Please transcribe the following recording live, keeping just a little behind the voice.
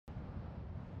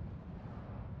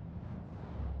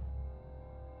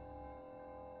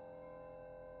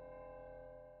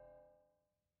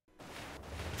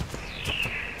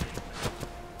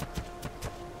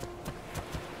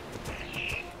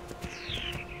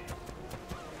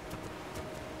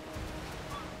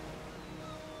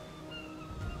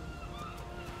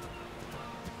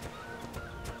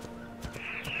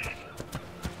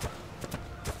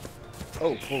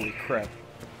Oh, holy crap.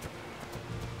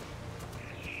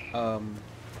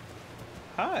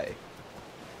 Hi.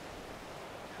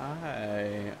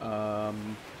 Hi.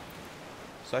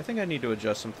 So I think I need to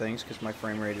adjust some things because my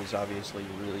frame rate is obviously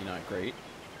really not great.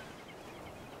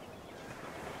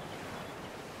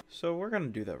 So we're gonna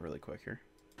do that really quick here.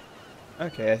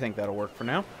 Okay, I think that'll work for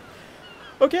now.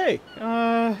 Okay,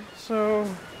 so...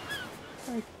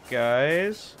 Hi,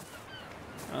 guys.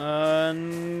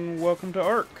 And welcome to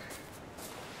ARK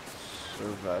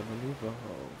Survival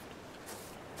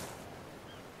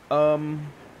Evolved.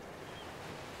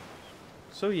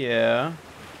 So yeah.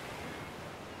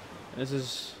 This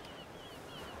is...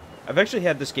 I've actually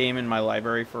had this game in my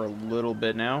library for a little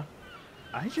bit now.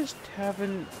 I just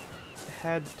haven't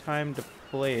had time to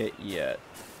play it yet.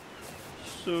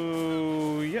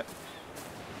 So, yep.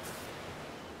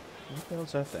 What the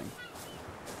hell's that thing?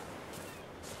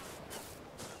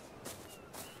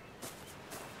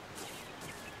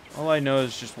 All I know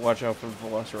is just watch out for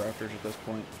velociraptors at this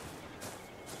point.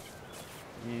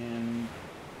 And...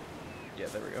 yeah,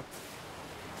 there we go.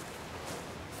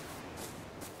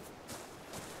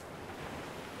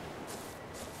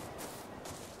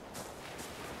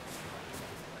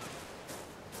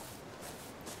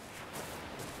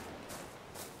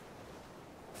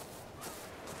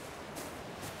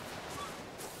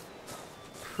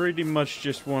 Pretty much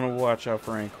just want to watch out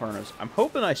for Ancarnos. I'm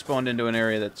hoping I spawned into an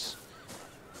area that's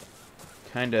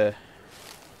kind of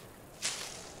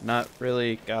not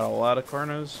really got a lot of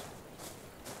Carnos.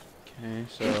 Okay,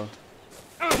 so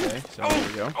there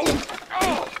we go.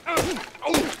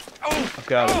 I've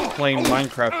got a plain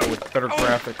Minecraft but with better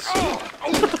graphics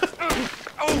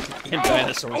and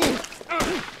dinosaurs.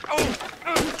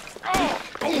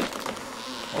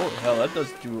 Oh hell, that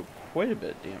does do quite a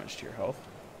bit of damage to your health.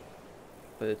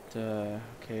 But,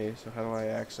 okay, so how do I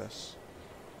access?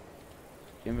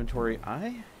 Inventory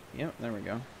I? Yep, there we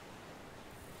go.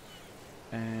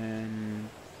 And...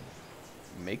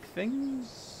 make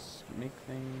things? Make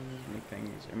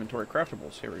things. Inventory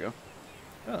craftables, here we go.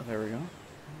 Oh, there we go.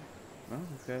 Well,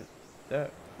 we've got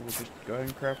that. We'll just go ahead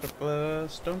and craft up a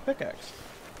stone pickaxe.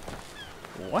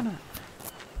 Why not?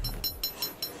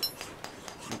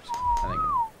 Oops, I think...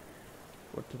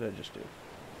 what did I just do?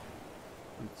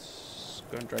 Let's...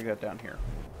 go and drag that down here.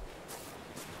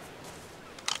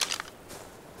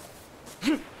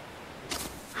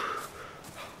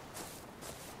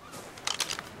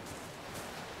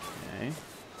 Okay.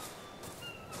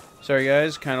 Sorry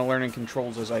guys, kind of learning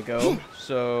controls as I go.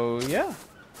 So yeah.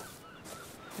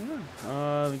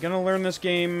 Gonna learn this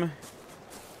game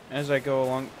as I go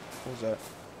along. What was that?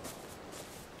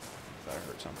 I thought I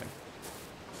heard something.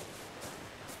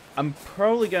 I'm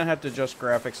probably gonna have to adjust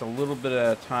graphics a little bit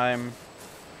at a time.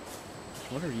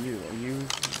 What are you? Are you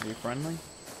friendly?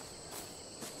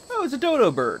 Oh, it's a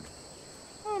dodo bird.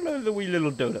 Oh, no, the wee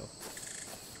little dodo.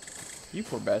 You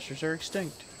poor bastards are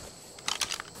extinct.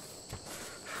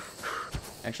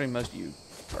 Actually, most of you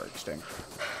are extinct.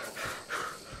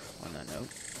 On that note.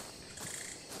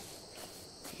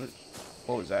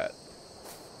 What was that?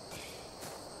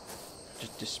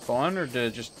 Just despawn or did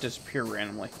it just disappear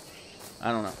randomly?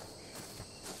 I don't know.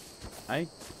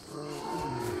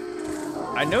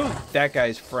 I know that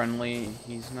guy's friendly.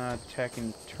 He's not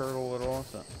attacking turtle at all.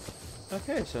 So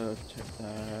okay, so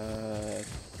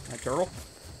my turtle.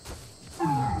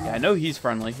 Yeah, I know he's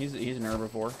friendly. He's an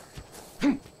herbivore.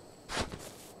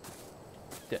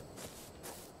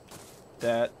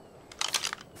 That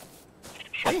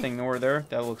thing over there,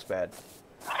 that looks bad.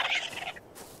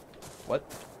 What?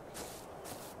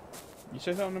 You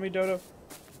say something to me, Dodo?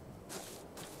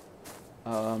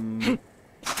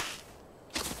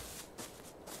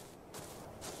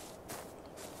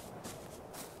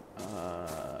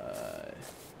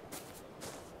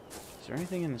 Is there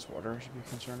anything in this water I should be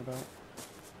concerned about?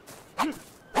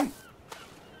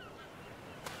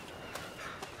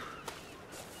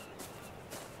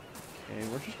 Okay,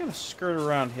 we're just gonna skirt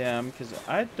around him because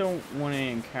I don't want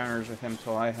any encounters with him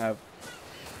till I have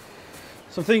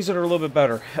some things that are a little bit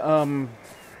better.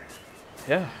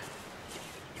 Yeah.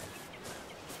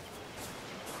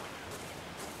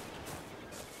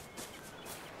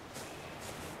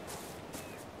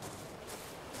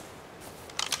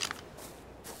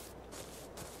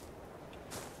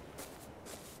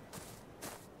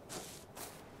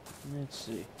 Let's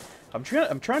see. I'm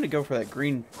trying to go for that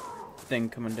green thing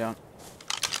coming down.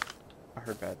 I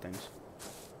heard bad things.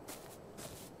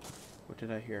 What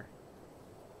did I hear?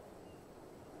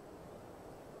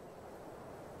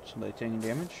 Somebody taking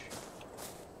damage?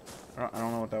 I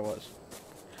don't know what that was.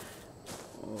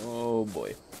 Oh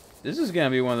boy. This is gonna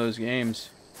be one of those games.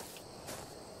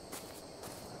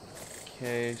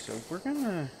 Okay, so we're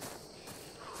gonna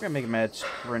make a mad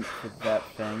sprint for that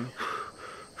thing.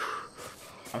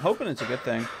 I'm hoping it's a good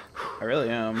thing. I really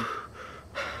am.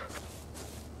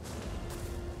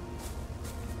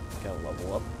 Gotta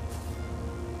level up.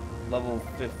 Level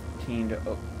 15 to...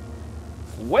 Oh.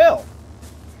 Well!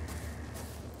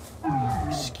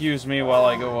 Excuse me while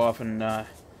I go off and,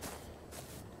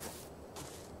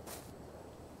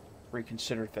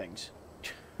 reconsider things.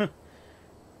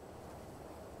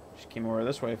 Just came over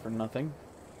this way for nothing.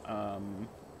 Actually,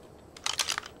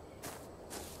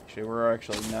 we're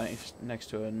actually next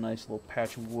to a nice little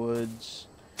patch of woods.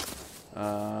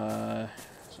 Some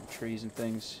trees and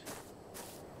things.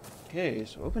 Okay,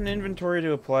 so open inventory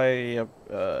to apply,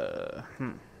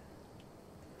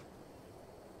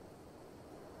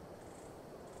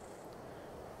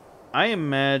 I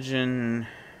imagine,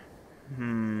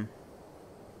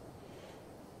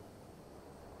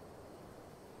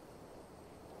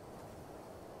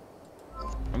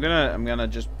 I'm gonna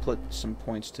just put some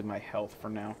points to my health for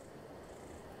now.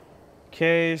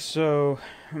 Okay, so,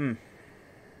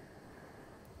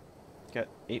 got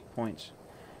 8 points.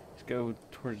 Let's go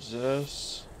towards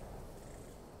this.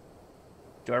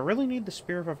 Do I really need the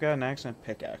spear if I've got an axe and a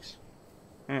pickaxe?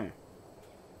 I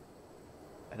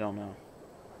don't know.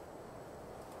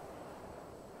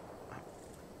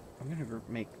 I'm gonna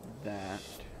make that.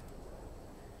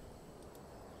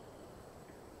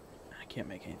 I can't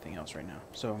make anything else right now,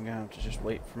 so I'm gonna have to just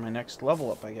wait for my next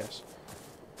level up, I guess.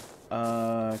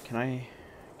 Can I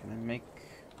make...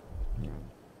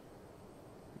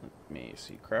 Let me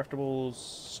see.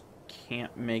 Craftables...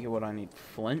 Can't make it what I need.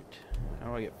 Flint? How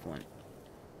do I get flint?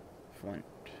 Flint.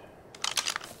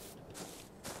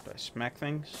 Do I smack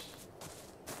things?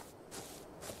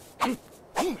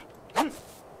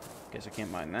 Guess I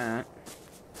can't mine that.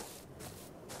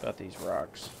 About these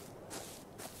rocks.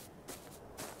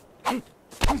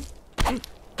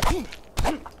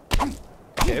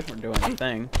 Okay, we're doing a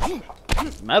thing.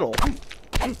 Metal?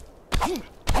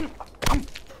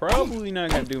 Probably not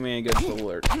gonna do me any good for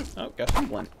alert. Oh, got some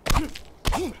flint.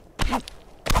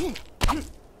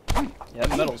 Yeah,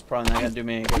 metal's probably not gonna do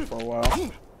me any good for a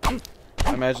while.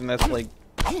 I imagine that's like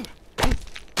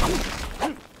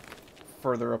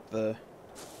further up the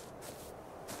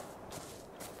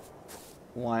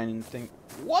line and thing.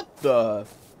 What the?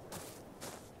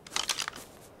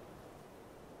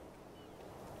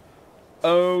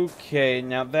 Okay,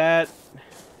 now that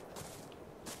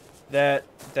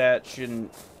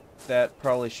shouldn't, that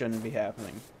probably shouldn't be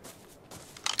happening.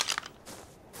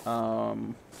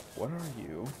 What are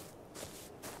you?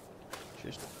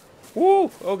 Just,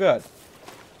 woo! Oh god.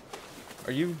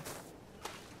 Are you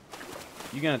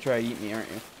gonna try to eat me, aren't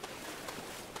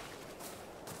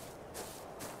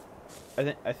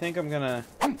you? I think I'm gonna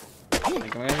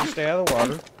just stay out of the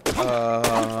water.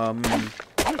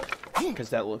 Because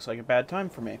that looks like a bad time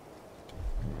for me.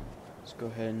 Let's go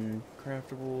ahead and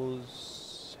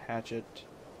craftables, hatchet,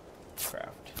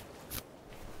 craft.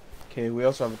 Okay, we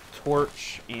also have a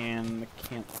torch and the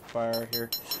campfire here.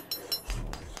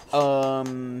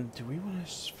 Do we want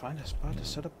to find a spot to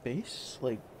set up base?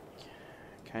 Like,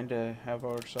 kind of have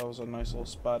ourselves a nice little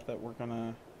spot that we're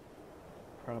gonna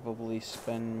probably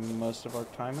spend most of our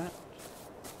time at?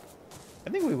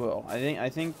 I think we will. I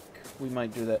think we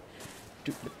might do that.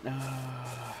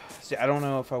 See, I don't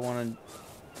know if I want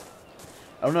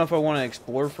to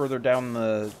explore further down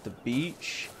the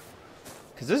beach,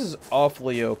 because this is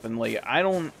awfully open. Like, I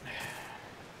don't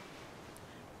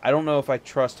know if I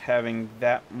trust having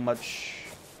that much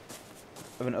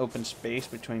of an open space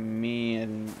between me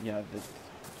and, you know,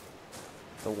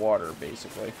 the water,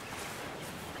 basically.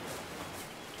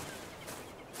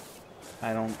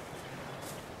 I don't.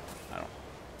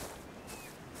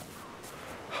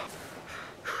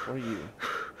 What are you?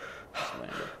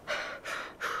 Slander.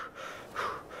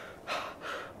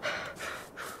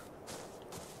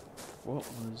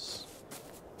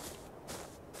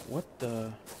 What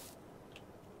the?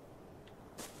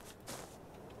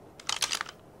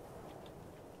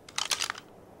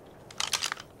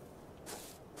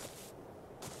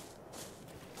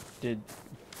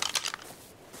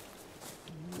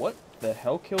 What the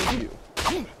hell killed you?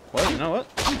 Well, you know what?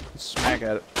 Let's smack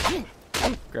at it.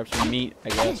 Grab some meat, I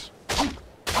guess.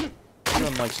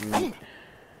 Everyone likes some meat.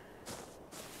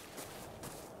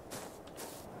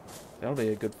 That'll be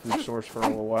a good food source for a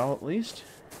little while, at least.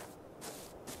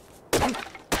 Oh,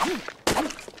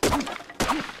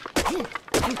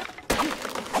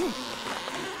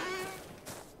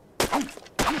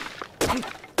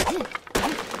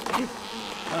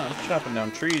 I'm chopping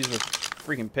down trees with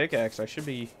freaking pickaxe. I should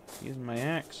be using my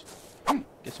axe.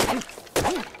 Get some.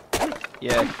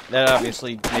 Yeah, that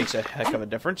obviously makes a heck of a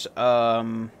difference.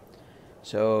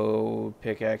 So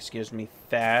pickaxe gives me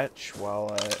thatch,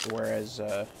 whereas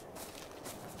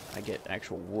I get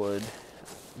actual wood.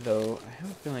 Though I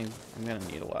have a feeling I'm gonna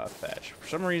need a lot of thatch. For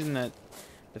some reason, the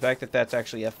fact that that's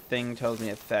actually a thing tells me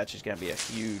that thatch is gonna be a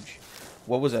huge.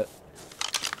 What was it?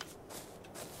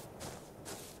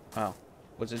 Oh,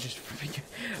 was it just?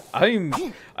 I'm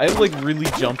like really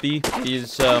jumpy.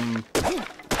 Because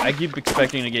I keep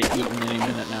expecting to get eaten any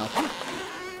minute now.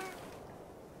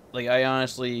 Like I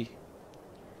honestly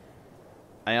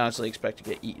expect to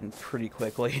get eaten pretty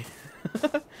quickly.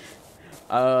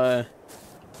 I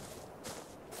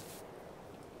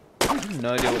have no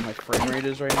idea what my frame rate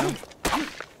is right now.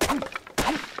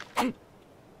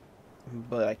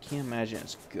 But I can't imagine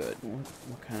it's good.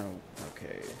 What kind of...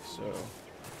 Okay, so...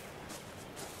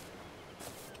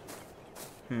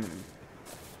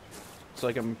 It's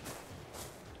like I'm...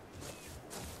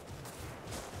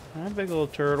 Hi, big little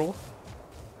turtle.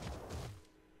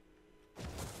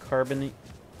 Carbonate...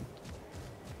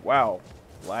 Wow.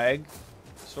 Lag?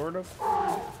 Sort of.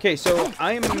 Okay, so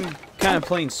I'm kind of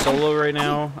playing solo right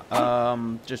now.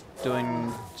 Just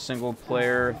doing single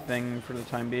player thing for the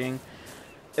time being.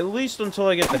 At least until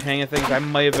I get the hang of things. I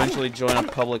might eventually join a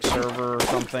public server or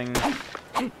something.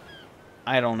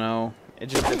 I don't know. It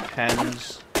just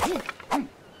depends.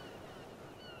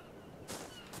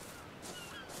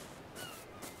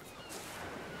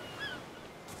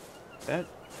 That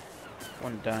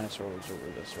one dinosaur was over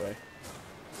this way.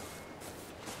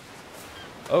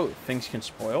 Oh, things can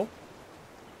spoil?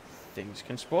 Things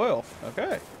can spoil.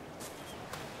 Okay.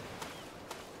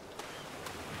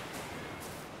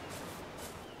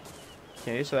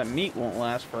 Okay, so that meat won't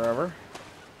last forever.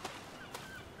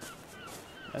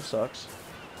 That sucks.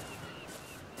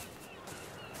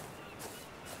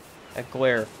 That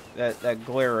glare. That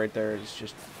glare right there is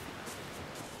just...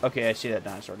 Okay, I see that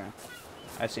dinosaur now.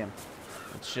 I see him.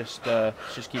 Let's just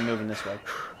keep moving this way.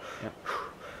 Yep.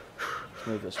 Let's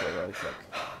move this way really quick.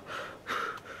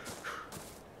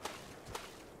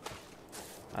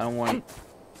 I don't want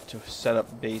to set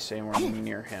up base anywhere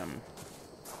near him.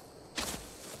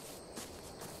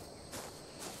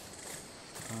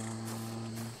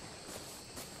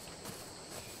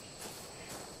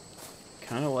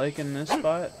 Kind of liking this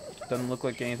spot. Doesn't look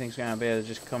like anything's gonna be able to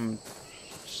just come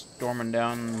storming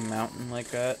down the mountain like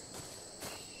that.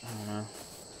 I don't know.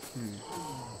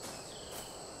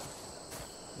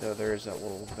 Though there is that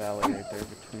little valley right there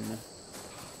between the...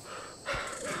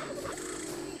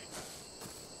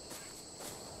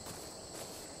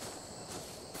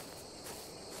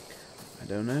 I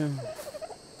don't know.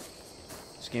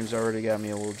 This game's already got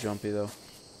me a little jumpy though.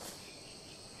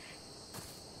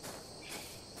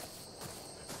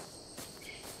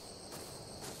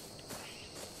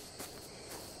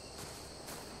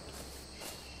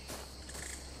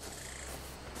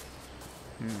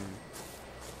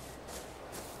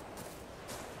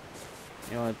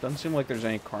 You know, it doesn't seem like there's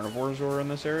any carnivores over in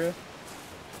this area.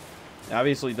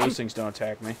 Obviously, those things don't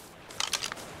attack me.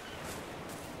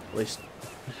 At least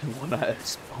when I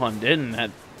spawned in,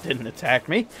 that didn't attack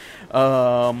me.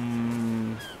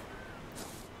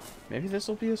 Maybe this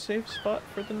will be a safe spot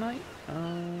for the night.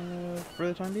 For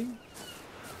the time being.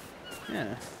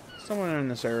 Yeah, somewhere in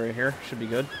this area here should be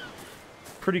good.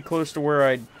 Pretty close to where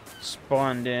I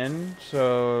spawned in,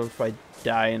 so if I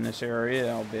die in this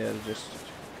area, I'll be able to just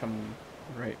come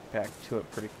right back to it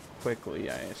pretty quickly,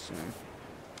 I assume.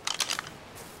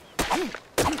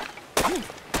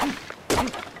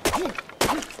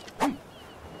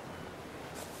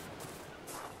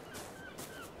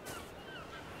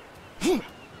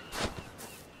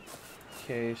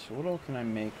 Okay, so what all can I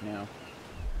make now?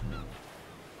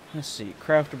 Let's see,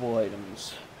 craftable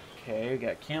items. Okay, we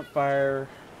got campfire,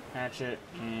 hatchet,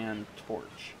 and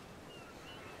torch.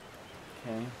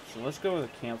 Okay, so let's go with a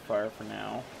campfire for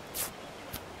now.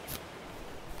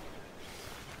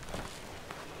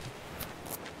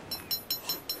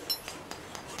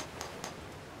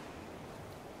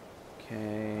 Okay,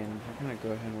 and we're gonna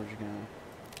go ahead, we're just gonna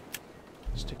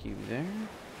stick you there.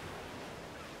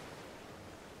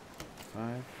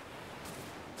 5.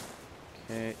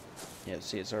 Okay. Yeah,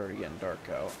 see, it's already getting dark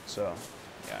out, so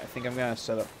yeah, I think I'm gonna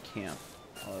set up camp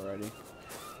already.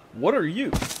 What are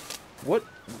you? What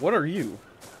are you?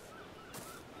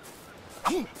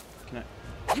 Can I?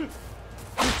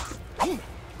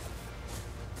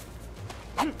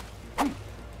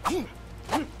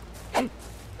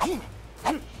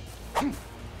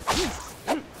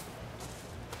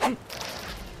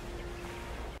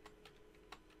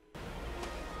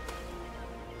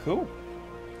 Cool.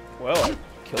 Well, I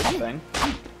killed the thing.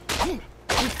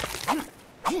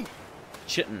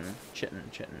 Chittin.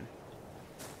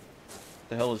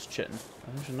 The hell is chittin? Oh,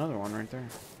 there's another one right there.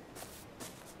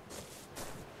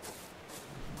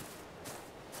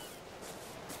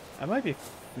 I might be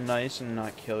nice and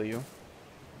not kill you.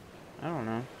 I don't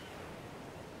know.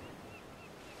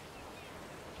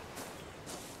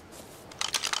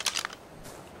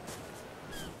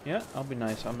 Yeah, I'll be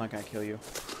nice. I'm not gonna kill you.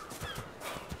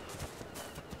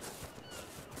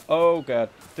 Oh god,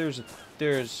 there's a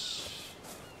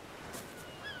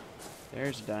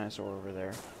dinosaur over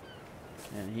there,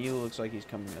 and he looks like he's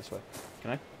coming this way. Can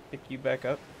I pick you back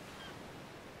up?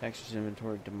 Access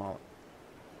inventory demolish.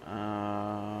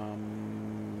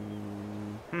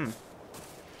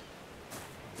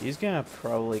 He's gonna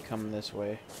probably come this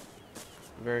way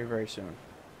very, very soon.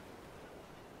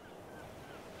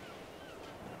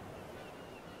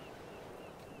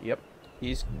 Yep,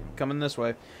 he's coming this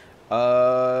way.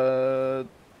 I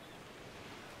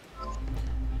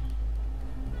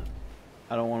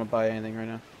don't want to buy anything right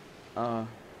now.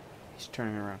 He's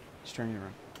turning around. He's turning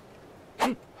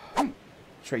around.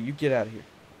 Trey, you get out of here.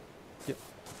 Yep.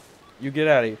 You get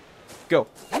out of here. Go.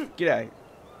 Get out of here.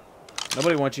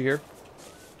 Nobody wants you here.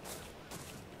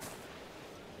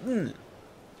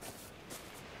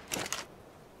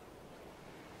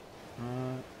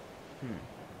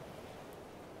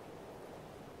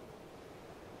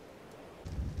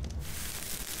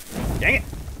 Dang it!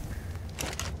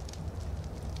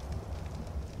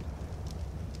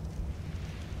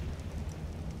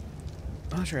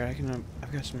 Oh, that's right.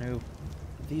 I've got some new.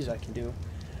 These I can do.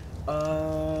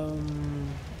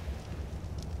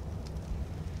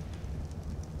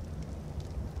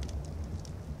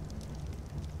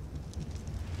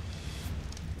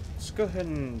 Let's go ahead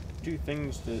and do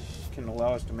things that can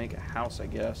allow us to make a house, I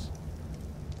guess.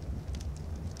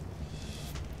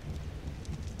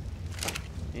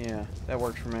 Yeah, that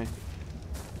works for me.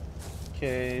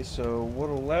 Okay, so what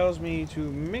allows me to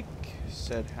make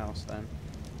said house then?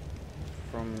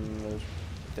 From those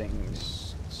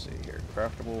things. Let's see here.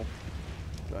 Craftable.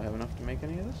 Do I have enough to make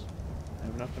any of this? I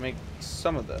have enough to make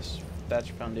some of this.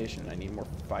 Thatch foundation. I need more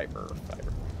fiber.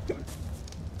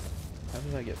 How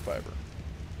did I get fiber?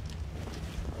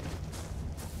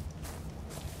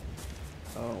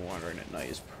 Oh, wandering at night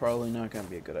is probably not going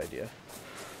to be a good idea.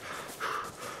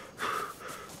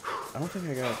 I don't think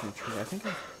I got it from the tree. I think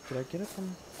did I get it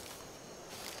from?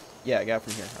 Yeah, I got it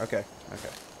from here. Okay.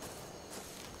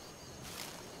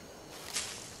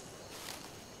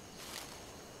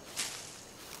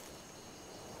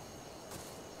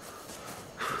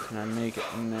 Can I make it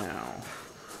now?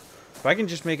 If I can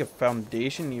just make a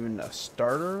foundation, even a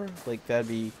starter, like that'd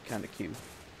be kind of cute.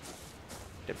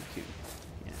 That'd be cute.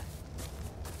 Yeah.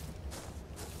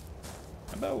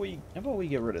 How about we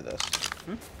get rid of this?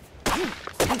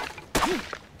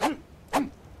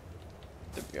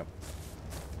 There we go.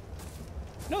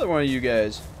 Another one of you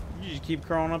guys. You just keep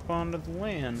crawling up onto the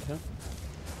land, huh?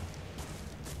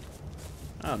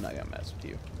 I'm not gonna mess with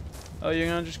you. Oh, you're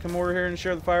gonna just come over here and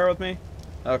share the fire with me?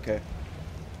 Okay.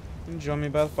 You can join me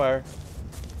by the fire.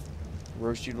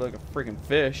 Roast you like a freaking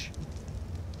fish.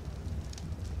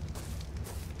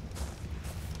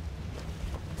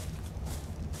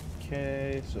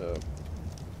 Okay, so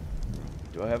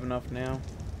do I have enough now?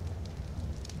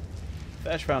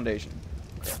 Thatch foundation.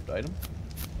 Craft item.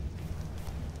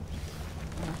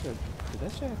 Did I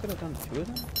say I could have done 2 of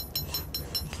them?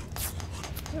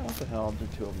 Yeah, what the hell, I'll do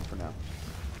 2 of them for now.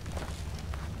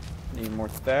 Need more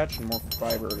thatch and more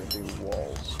fiber to do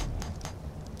walls.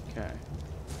 Okay.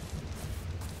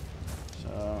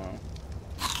 So...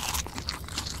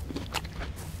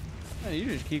 yeah, you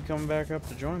just keep coming back up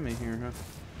to join me here, huh?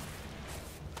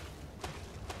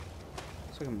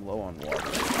 Looks like I'm low on water.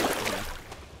 Yeah.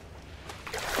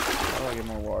 How do I get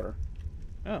more water?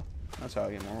 Oh, that's how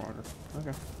I get more water.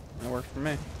 Okay, that works for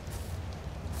me.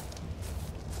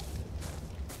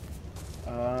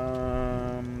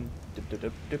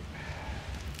 Dip.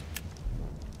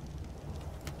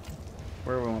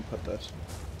 Where do we want to put this?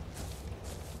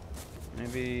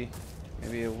 Maybe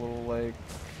a little like,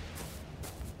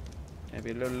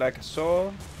 a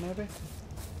saw, maybe.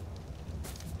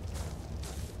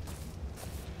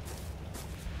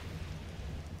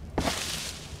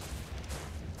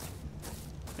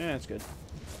 Yeah, that's good.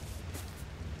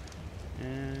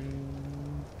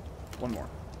 And 1 more.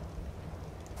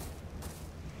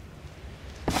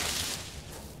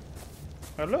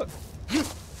 Oh, look.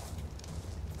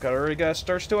 Already got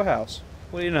starts to a house.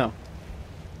 What do you know?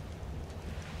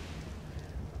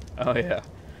 Oh, yeah.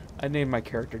 I named my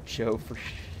character Joe for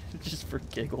just for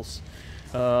giggles.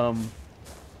 It's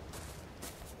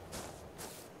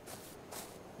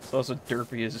also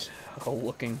derpy as hell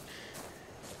looking.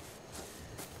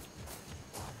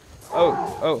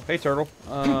 Oh, hey turtle.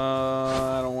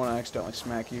 I don't want to accidentally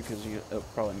smack you because it'll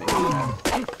probably make you mad.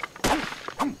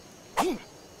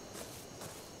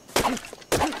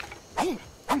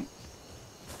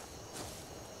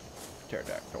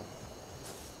 Pterodactyl.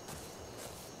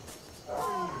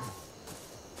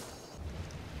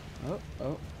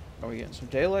 Oh, are we getting some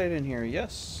daylight in here?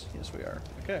 Yes, yes we are.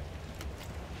 Okay.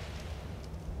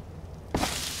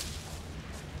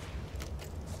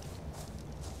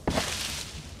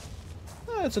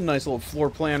 That's a nice little floor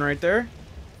plan right there,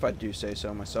 if I do say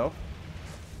so myself.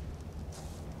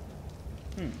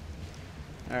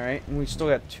 Alright, and we still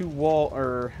got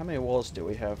how many walls do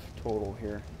we have total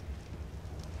here?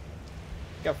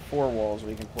 Got 4 walls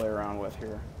we can play around with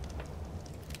here.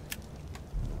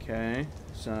 Okay,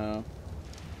 so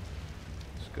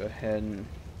let's go ahead and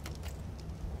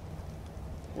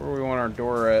where do we want our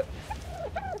door at?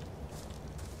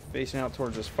 Facing out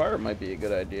towards this fire might be a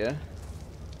good idea.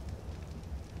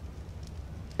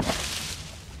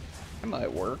 That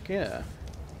might work, yeah.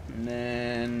 And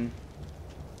then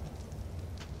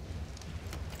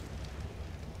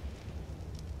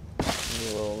a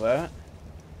little of that.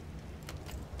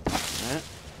 That.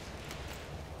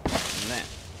 And that.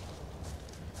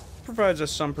 Provides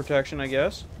us some protection, I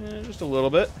guess. Just a little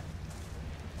bit.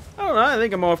 I don't know, I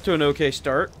think I'm off to an okay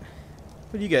start.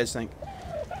 What do you guys think?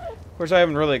 Of course, I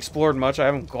haven't really explored much. I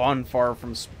haven't gone far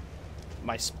from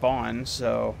my spawn,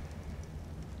 so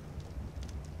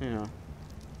you know,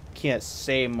 can't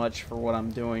say much for what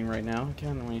I'm doing right now,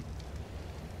 can we?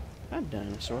 That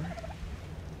dinosaur.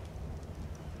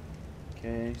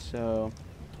 Okay, so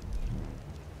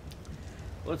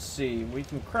let's see. We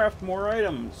can craft more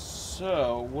items.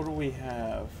 So, what do we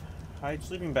have? Hide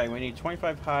sleeping bag. We need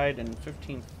 25 hide and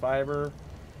 15 fiber,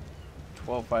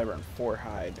 12 fiber and 4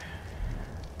 hide.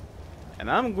 And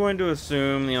I'm going to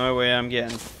assume the only way I'm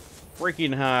getting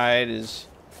freaking hide is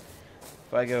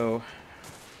if I go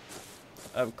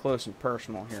up close and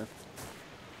personal here.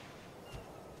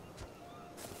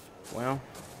 Well,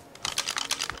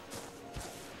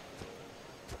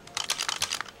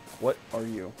 what are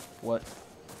you? What?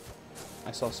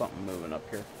 I saw something moving up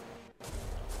here.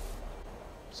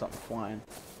 Something flying.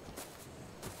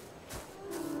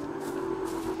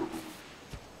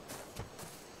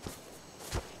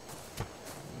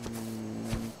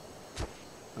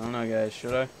 I don't know, guys.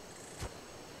 Should I?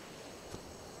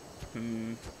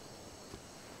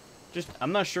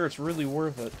 I'm not sure it's really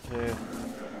worth it to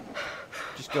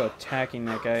just go attacking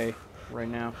that guy right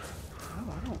now. Oh,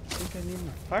 I don't think I need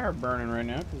my fire burning right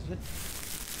now, because it...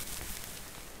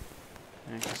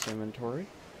 Access inventory.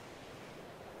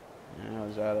 And I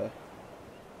was out of...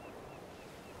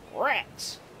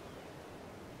 rats!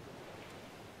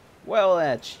 Well,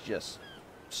 that's just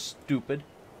stupid.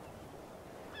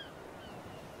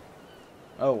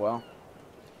 Oh, well.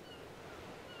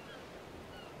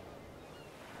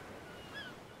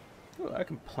 Ooh, I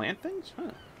can plant things? Huh.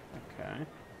 Okay.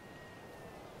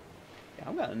 Yeah,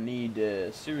 I'm gonna need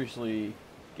to seriously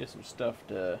get some stuff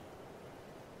to...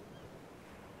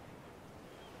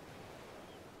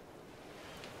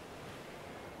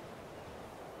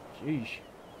 Jeez.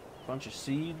 Bunch of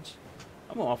seeds.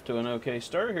 I'm off to an okay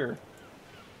start here.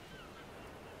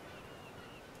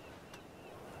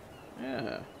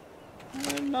 Yeah.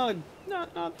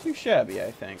 Not too shabby,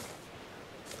 I think.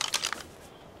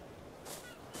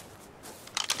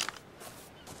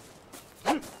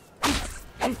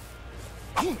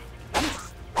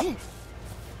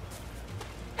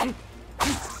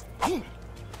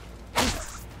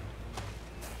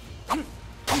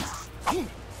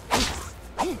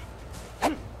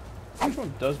 Which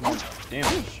one does more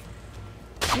damage?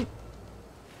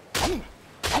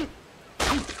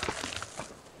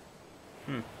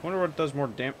 Wonder what does more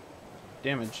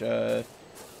damage,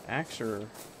 axe or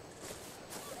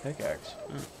pickaxe?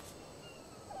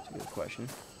 That's a good question.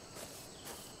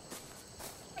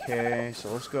 Okay,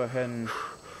 so let's go ahead and...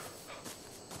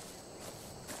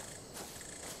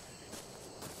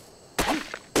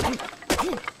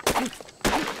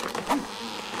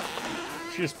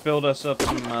 just build us up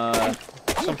some,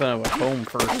 something of a home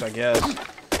first, I guess.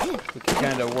 We can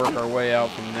kind of work our way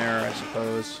out from there, I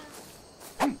suppose.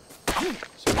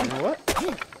 So, you know what?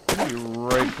 I'll be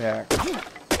right back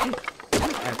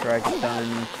after I get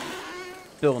done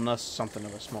building us something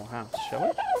of a small house,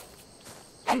 shall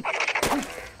we?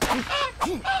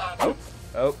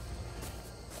 Oh.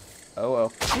 Oh,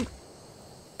 well.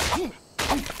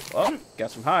 Well,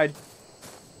 got some hide.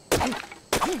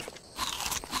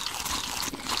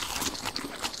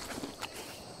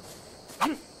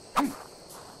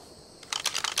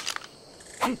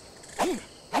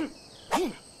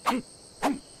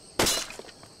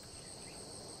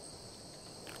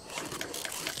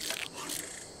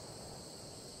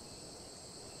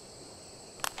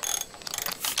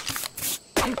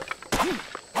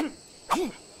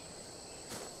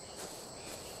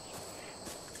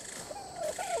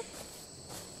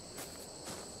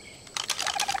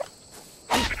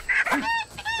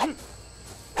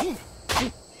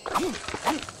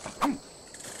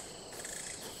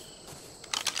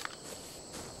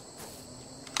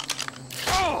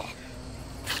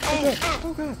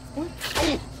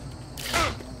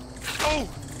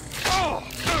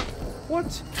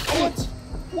 What? What?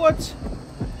 What?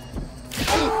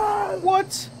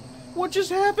 What? What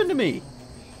just happened to me?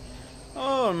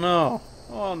 Oh no.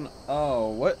 Oh no. Oh,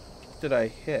 what did I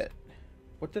hit?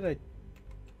 What did I...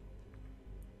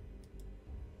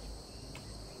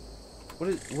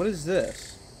 What is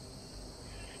this?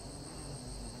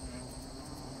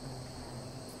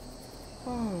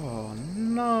 Oh,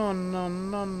 no, no,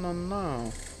 no, no,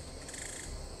 no.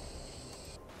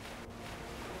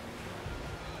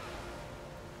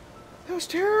 That was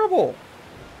terrible.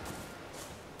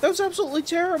 That was absolutely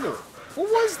terrible. What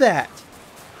was that?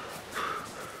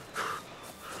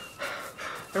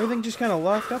 Everything just kind of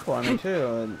locked up on me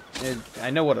too, and I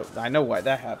know why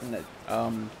that happened.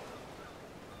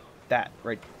 That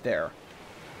right there.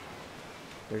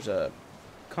 There's a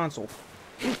console.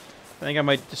 I think I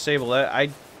might disable that. I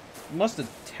must have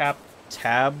tapped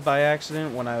tab by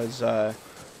accident when I was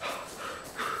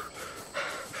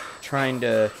trying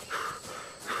to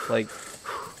like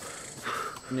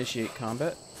initiate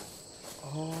combat.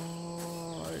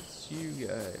 Oh, it's you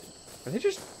guys. Are they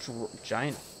just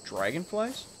giant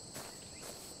dragonflies?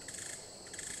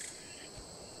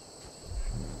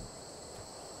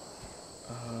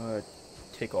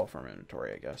 Take all from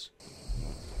inventory, I guess.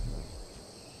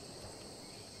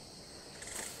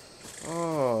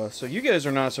 Oh, so you guys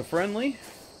are not so friendly.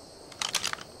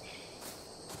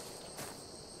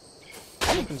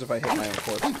 What happens if I hit my own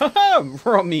corpse? Haha!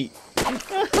 Raw meat!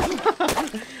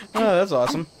 Oh, that's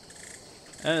awesome.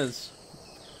 That is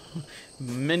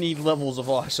many levels of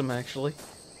awesome, actually.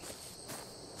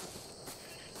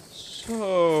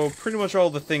 So, pretty much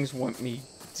all the things want me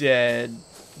dead,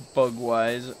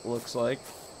 bug-wise, it looks like.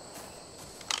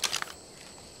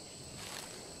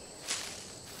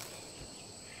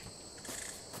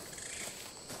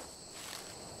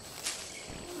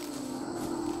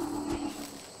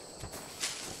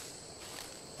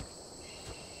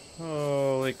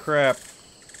 Holy crap.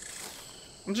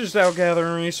 I'm just out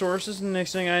gathering resources, and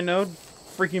next thing I know,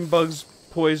 freaking bugs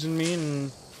poison me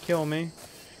and kill me.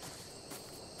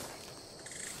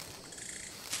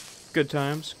 Good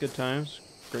times, great times.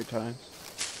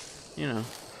 You know.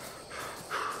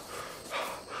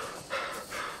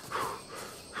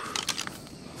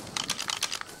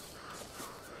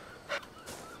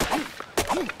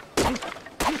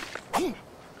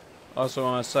 Also,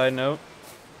 on a side note,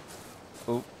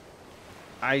 oh,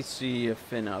 I see a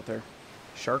fin out there.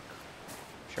 Shark.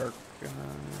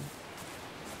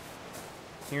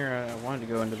 Here, I wanted to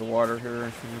go into the water here in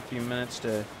a few minutes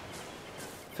to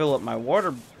fill up my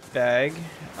water bag. Did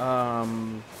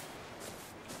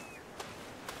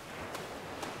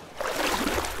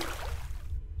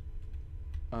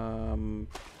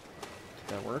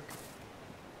that work?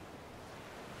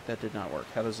 That did not work.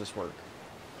 How does this work?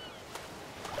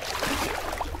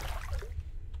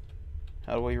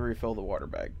 How do we refill the water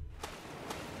bag?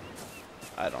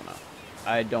 I don't know.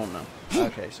 I don't know.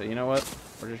 Okay, so you know what?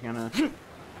 We're just gonna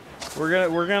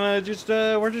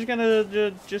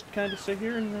just kind of sit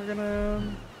here and we're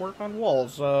gonna work on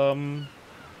walls.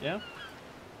 Yeah.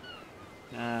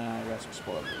 I got some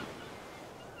spoiled meat.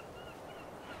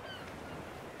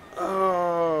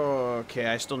 Oh, okay.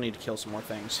 I still need to kill some more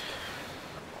things.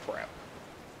 Crap.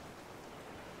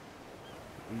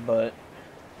 But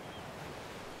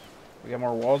we got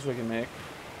more walls we can make.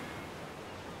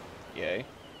 Yay.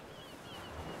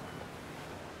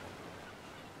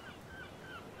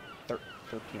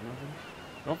 13 of them?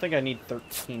 I don't think I need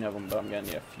 13 of them, but I'm gonna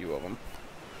need a few of them.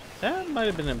 That might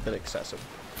have been a bit excessive.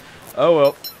 Oh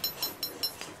well.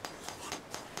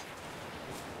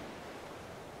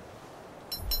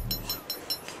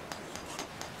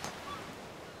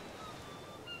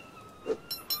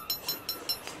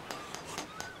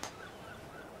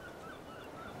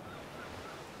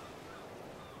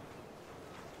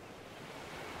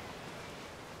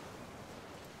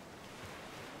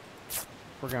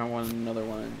 We're gonna want another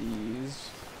one of these.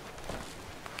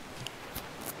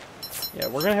 Yeah,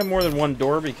 we're gonna have more than one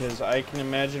door because I can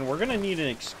imagine we're gonna need an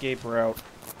escape route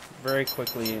very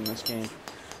quickly in this game.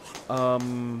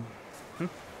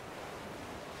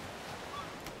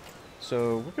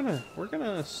 So we're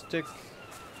gonna stick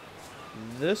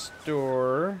this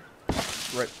door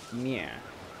right. Yeah.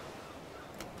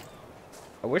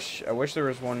 I wish there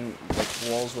was one like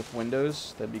walls with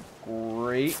windows. That'd be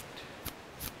great.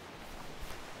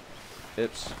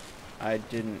 Oops. I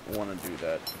didn't want to do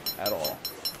that at all.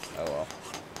 Oh well.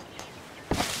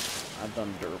 I've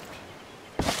done derped.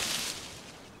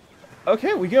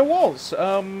 Okay, we got walls.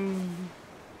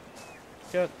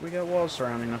 We got walls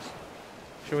surrounding us.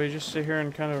 Should we just sit here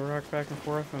and kind of rock back and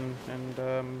forth and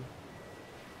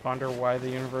ponder why the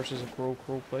universe is a cruel,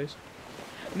 cruel place?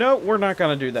 No, we're not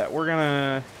gonna do that. We're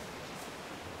gonna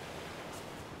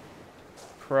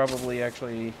probably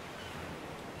actually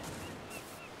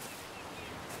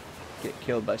get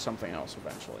killed by something else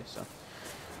eventually, so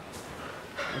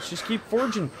let's just keep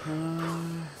forging.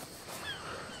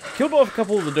 Killed off a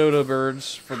couple of the dodo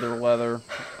birds for their leather.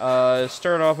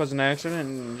 Started off as an accident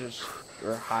and just,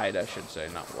 or hide I should say,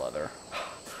 not leather.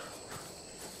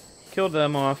 Killed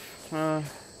them off.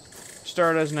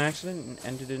 Started as an accident and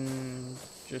ended in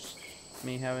just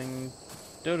me having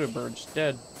dodo birds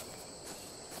dead.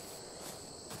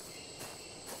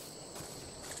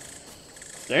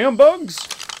 Damn bugs!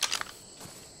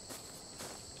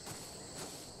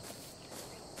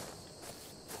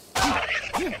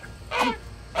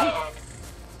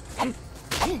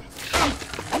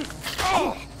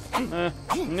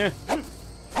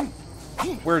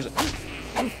 Where is it?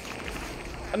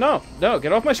 No, no,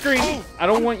 get off my screen. I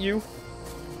don't want you.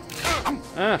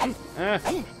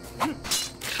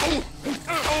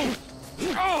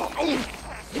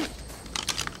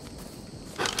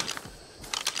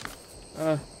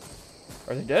 Are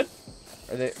they dead?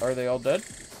 Are they all dead?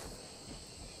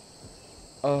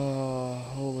 Oh,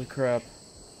 holy crap.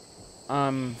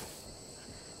 On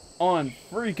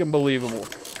freaking believable.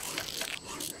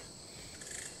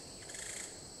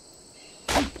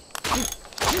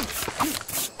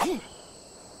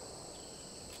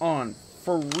 On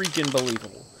freaking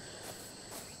believable.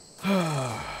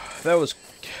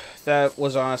 That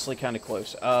was honestly kind of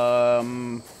close.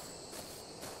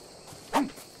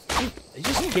 They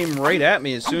just came right at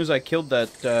me as soon as I killed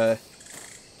that that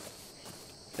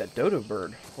dodo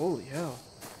bird. Holy hell.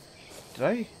 Did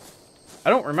I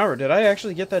don't remember. Did I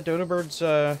actually get that dodo bird's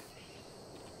like,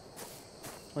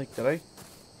 did I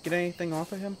get anything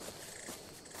off of him?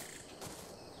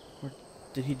 Or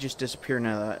did he just disappear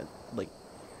now that, like,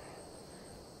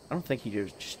 I don't think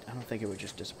it would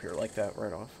just disappear like that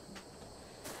right off.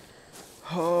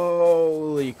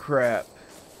 Holy crap.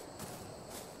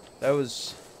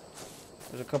 There's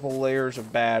a couple layers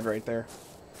of bad right there.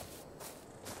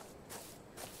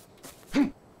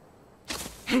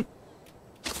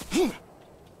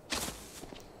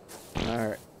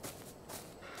 Alright.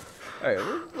 Alright,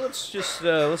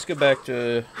 let's go back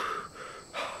to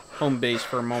home base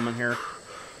for a moment here.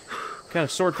 Kind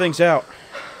of sort things out.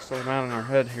 Sort them out in our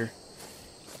head here.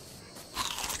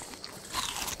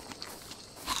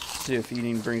 See if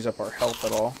eating brings up our health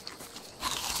at all.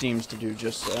 Seems to do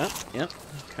just that. Yep.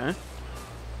 Okay.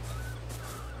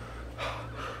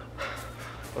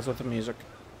 What's with the music?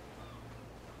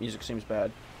 Music seems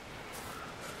bad.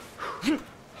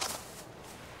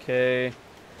 Okay.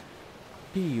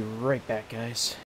 Be right back, guys.